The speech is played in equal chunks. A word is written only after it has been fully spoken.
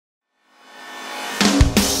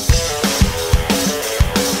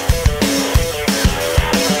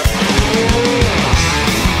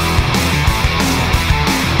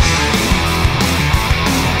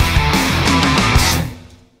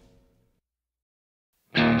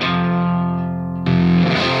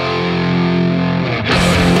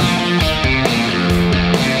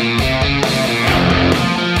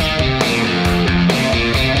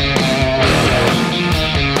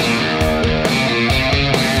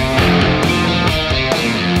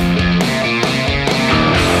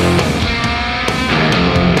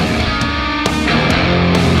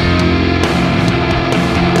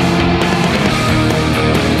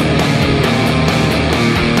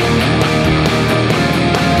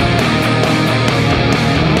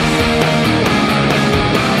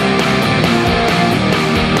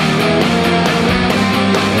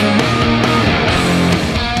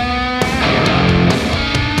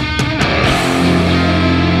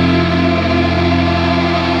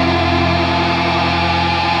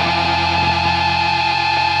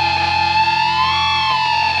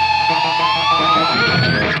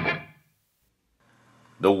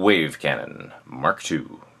Cannon Mark II.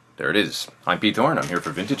 There it is. I'm Pete Thorn. I'm here for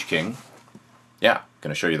Vintage King. Yeah, going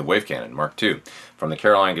to show you the Wave Cannon Mark II from the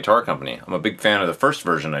Caroline Guitar Company. I'm a big fan of the first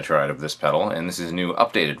version I tried of this pedal, and this is a new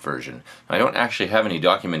updated version. I don't actually have any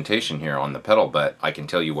documentation here on the pedal, but I can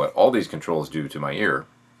tell you what all these controls do to my ear.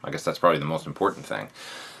 I guess that's probably the most important thing.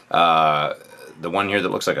 The one here that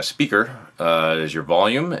looks like a speaker is your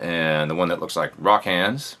volume, and the one that looks like rock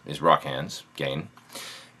hands is rock hands, gain.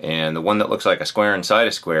 And the one that looks like a square inside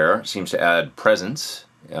a square seems to add presence,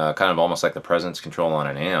 kind of almost like the presence control on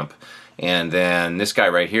an amp. And then this guy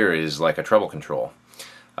right here is like a treble control.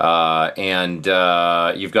 You've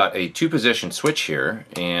got a two-position switch here,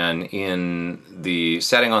 and in the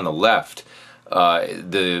setting on the left,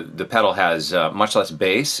 the pedal has much less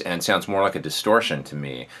bass and sounds more like a distortion to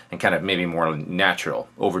me, and kind of maybe more natural,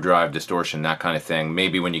 overdrive distortion, that kind of thing.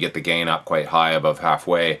 Maybe when you get the gain up quite high, above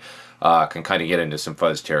halfway, can kind of get into some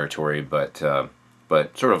fuzz territory, but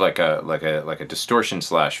sort of like a distortion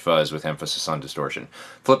slash fuzz with emphasis on distortion.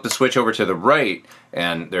 Flip the switch over to the right,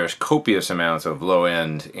 and there's copious amounts of low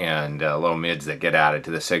end and low mids that get added to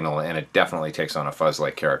the signal, and it definitely takes on a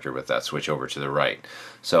fuzz-like character with that switch over to the right.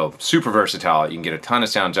 So super versatile. You can get a ton of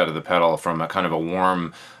sounds out of the pedal from a kind of a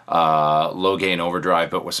warm low gain overdrive,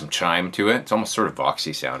 but with some chime to it. It's almost sort of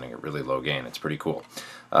voxy sounding at really low gain. It's pretty cool.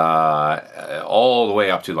 All the way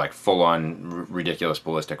up to like full-on ridiculous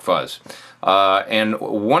ballistic fuzz. And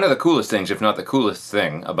one of the coolest things, if not the coolest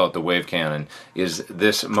thing about the Wave Cannon, is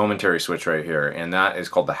this momentary switch right here, and that is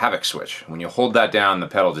called the Havoc switch. When you hold that down, the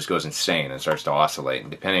pedal just goes insane and starts to oscillate,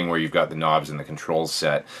 and depending where you've got the knobs and the controls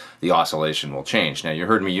set, the oscillation will change. Now, you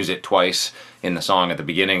heard me use it twice in the song at the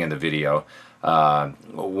beginning of the video.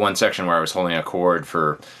 One section where I was holding a chord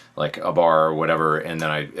for like a bar or whatever, and then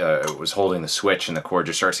I was holding the switch and the chord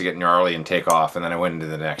just starts to get gnarly and take off, and then I went into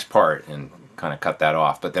the next part and kind of cut that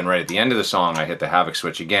off. But then right at the end of the song I hit the Havoc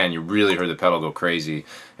switch again. You really heard the pedal go crazy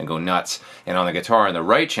and go nuts. And on the guitar in the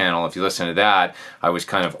right channel, if you listen to that, I was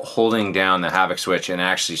kind of holding down the Havoc switch and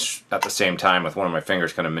actually at the same time with one of my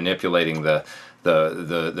fingers kind of manipulating the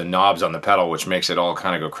knobs on the pedal, which makes it all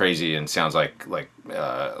kind of go crazy and sounds like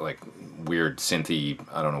weird synthy,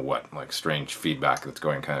 I don't know what, like strange feedback that's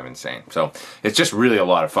going kind of insane. So it's just really a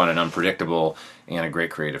lot of fun and unpredictable and a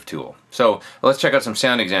great creative tool. So let's check out some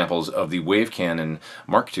sound examples of the Wave Cannon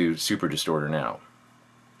Mark II Super Distorter now.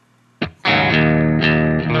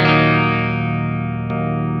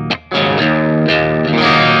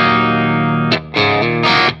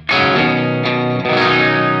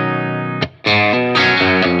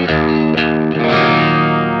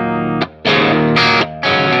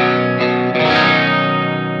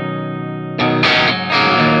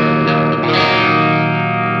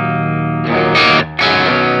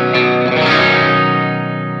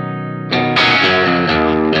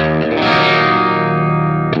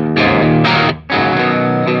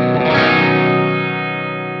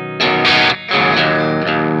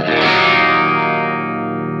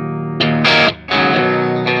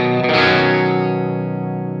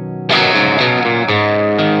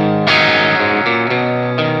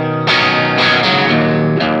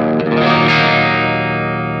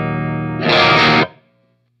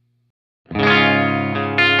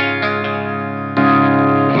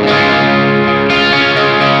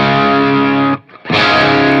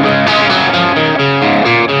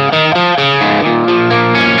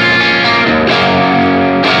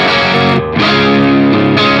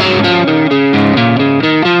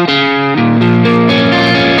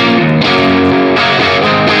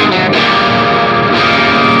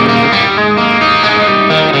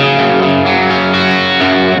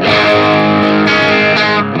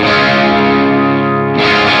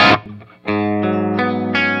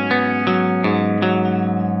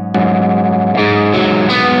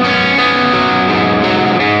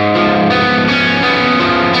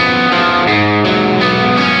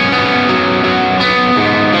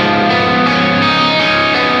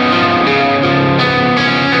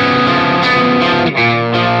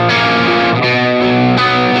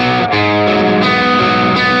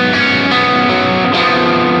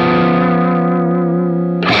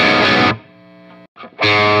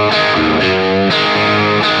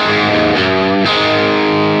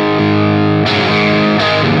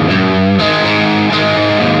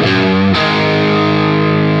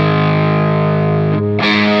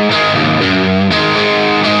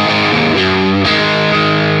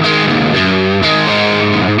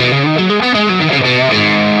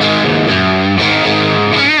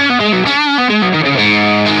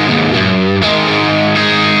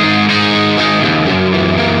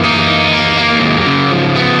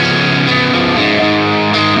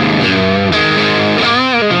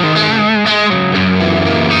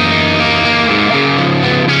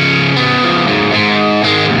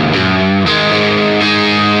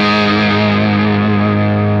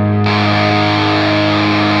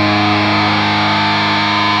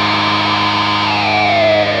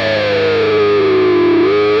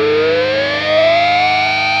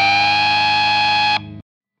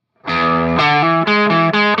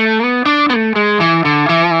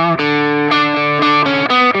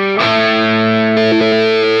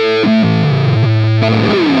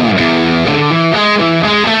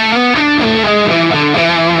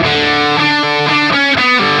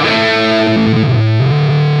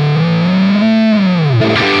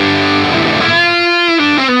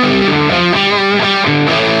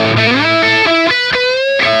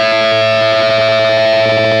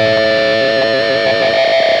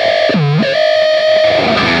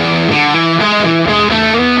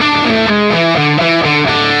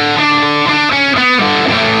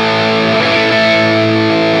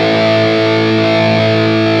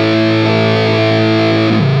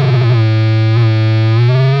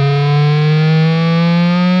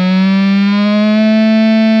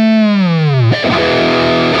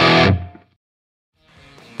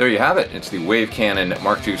 have it. It's the Wave Cannon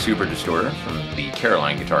MKii Super distorter from the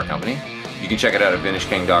Caroline Guitar Company. You can check it out at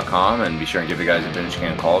vintageking.com, and be sure and give the guys at Vintage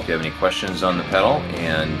King a call if you have any questions on the pedal.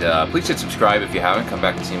 And please hit subscribe if you haven't. Come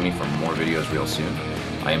back and see me for more videos real soon.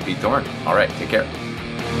 I am Pete Thorn. All right, take care.